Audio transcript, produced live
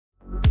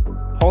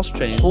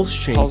PulseChain.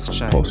 PulseChain.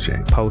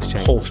 PulseChain.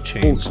 PulseChain.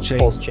 PulseChain.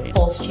 PulseChain. PulseChain.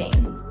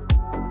 PulseChain.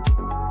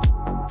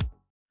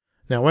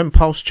 Now, when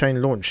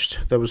PulseChain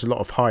launched, there was a lot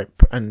of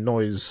hype and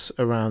noise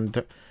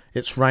around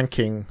its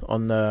ranking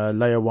on the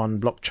layer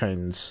 1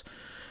 blockchains.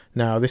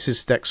 Now, this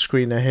is Dex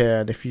Screener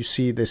here, and if you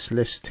see this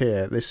list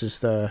here, this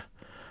is the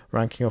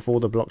ranking of all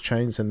the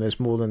blockchains, and there's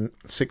more than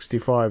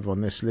 65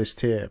 on this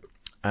list here.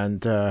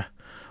 And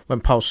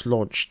when Pulse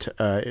launched,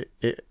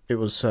 it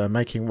was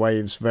making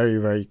waves very,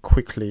 very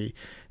quickly.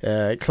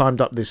 It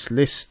climbed up this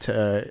list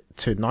to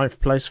 9th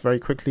place very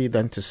quickly,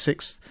 then to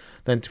 6th,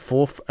 then to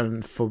 4th,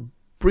 and for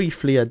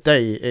briefly a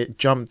day it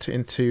jumped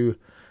into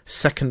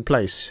 2nd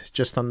place,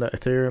 just under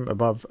Ethereum,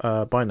 above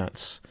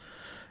Binance.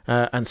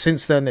 And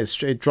since then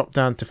it dropped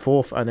down to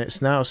 4th, and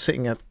it's now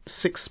sitting at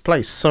 6th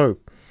place. So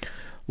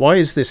why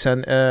is this,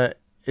 and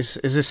is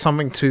this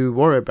something to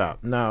worry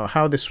about? Now,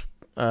 how this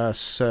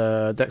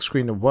Dex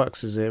Screener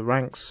works is it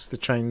ranks the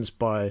chains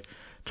by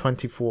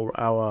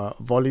 24-hour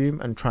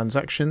volume and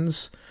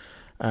transactions.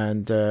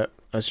 And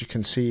as you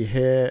can see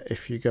here,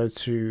 if you go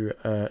to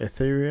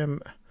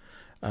Ethereum,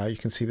 you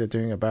can see they're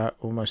doing about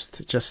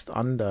almost just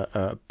under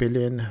 $1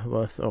 billion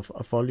worth of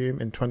volume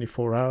in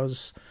 24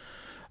 hours.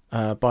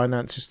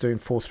 Binance is doing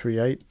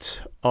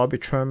 438,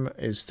 Arbitrum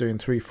is doing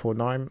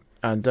 349,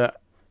 and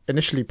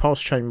initially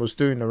PulseChain was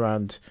doing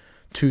around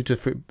 200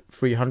 to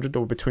 300,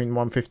 or between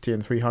 150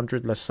 and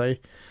 300, let's say,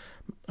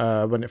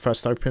 when it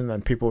first opened,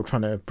 and people were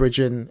trying to bridge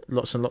in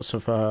lots and lots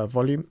of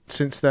volume.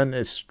 Since then,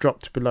 it's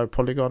dropped below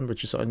Polygon,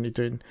 which is only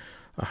doing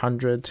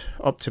 100,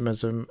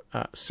 Optimism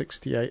at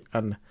 68,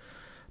 and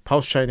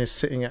PulseChain is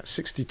sitting at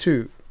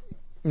 62.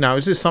 Now,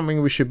 is this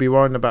something we should be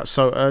worrying about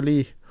so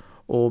early,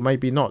 or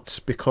maybe not?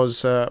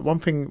 Because one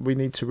thing we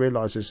need to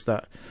realize is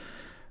that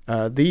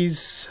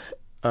these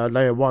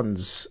layer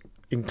 1s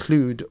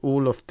include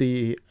all of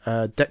the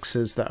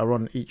dexes that are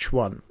on each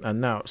one.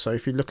 And now, so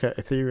if you look at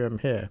Ethereum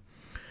here,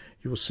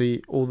 you will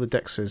see all the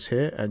dexes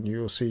here, and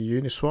you'll see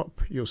Uniswap,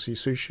 you'll see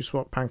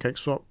SushiSwap,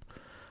 PancakeSwap,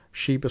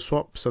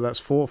 ShibaSwap. So that's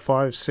 4,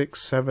 5,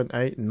 6, 7,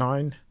 8,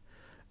 9.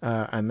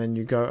 And then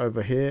you go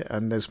over here,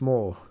 and there's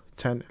more: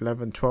 10,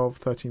 11, 12,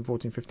 13,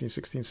 14, 15,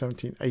 16,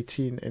 17,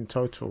 18 in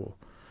total.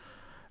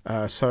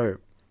 So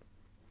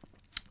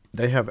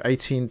they have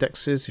 18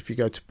 dexes. If you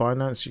go to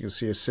Binance, you can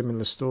see a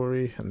similar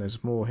story, and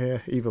there's more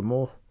here, even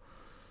more.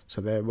 So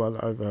they're well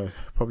over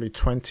probably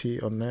 20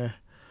 on there.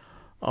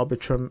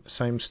 Arbitrum,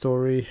 same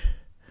story.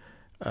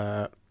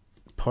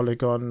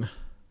 Polygon,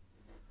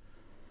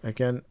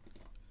 again,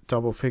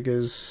 double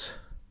figures.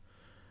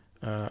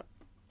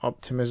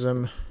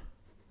 Optimism,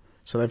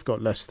 so they've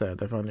got less there.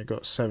 They've only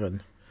got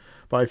 7.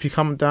 But if you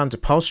come down to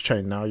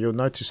PulseChain now, you'll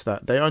notice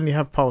that they only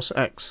have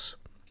PulseX.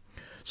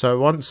 So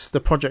once the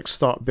projects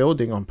start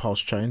building on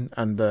PulseChain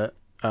and the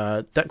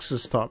dexes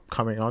start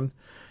coming on,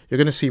 you're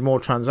going to see more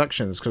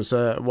transactions, because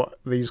what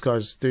these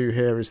guys do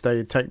here is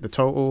they take the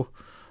total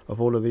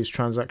of all of these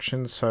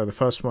transactions. So the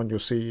first one you'll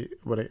see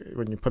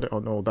when you put it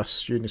on all,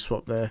 that's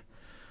Uniswap there.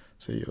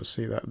 So you'll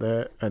see that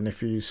there. And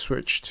if you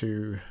switch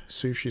to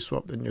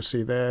SushiSwap, then you'll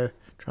see their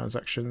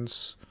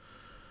transactions,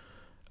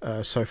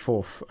 so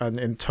forth. And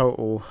in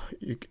total,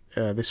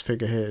 this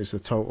figure here is the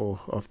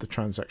total of the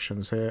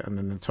transactions here, and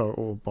then the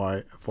total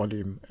by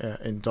volume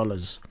in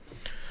dollars.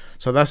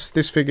 So that's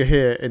this figure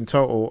here in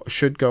total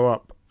should go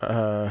up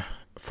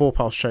for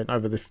PulseChain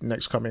over the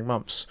next coming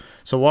months.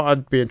 So what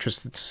I'd be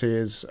interested to see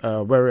is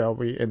where are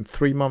we in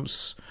 3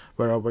 months,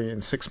 where are we in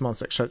 6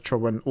 months, etc.,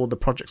 when all the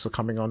projects are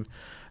coming on,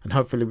 and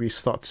hopefully we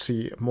start to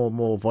see more and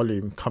more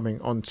volume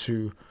coming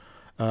onto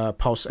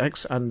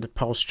PulseX and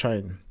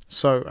PulseChain.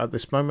 So at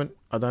this moment,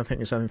 I don't think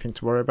there's anything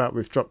to worry about.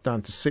 We've dropped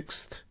down to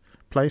 6th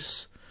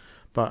place,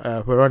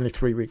 but we're only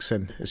 3 weeks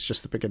in. It's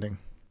just the beginning.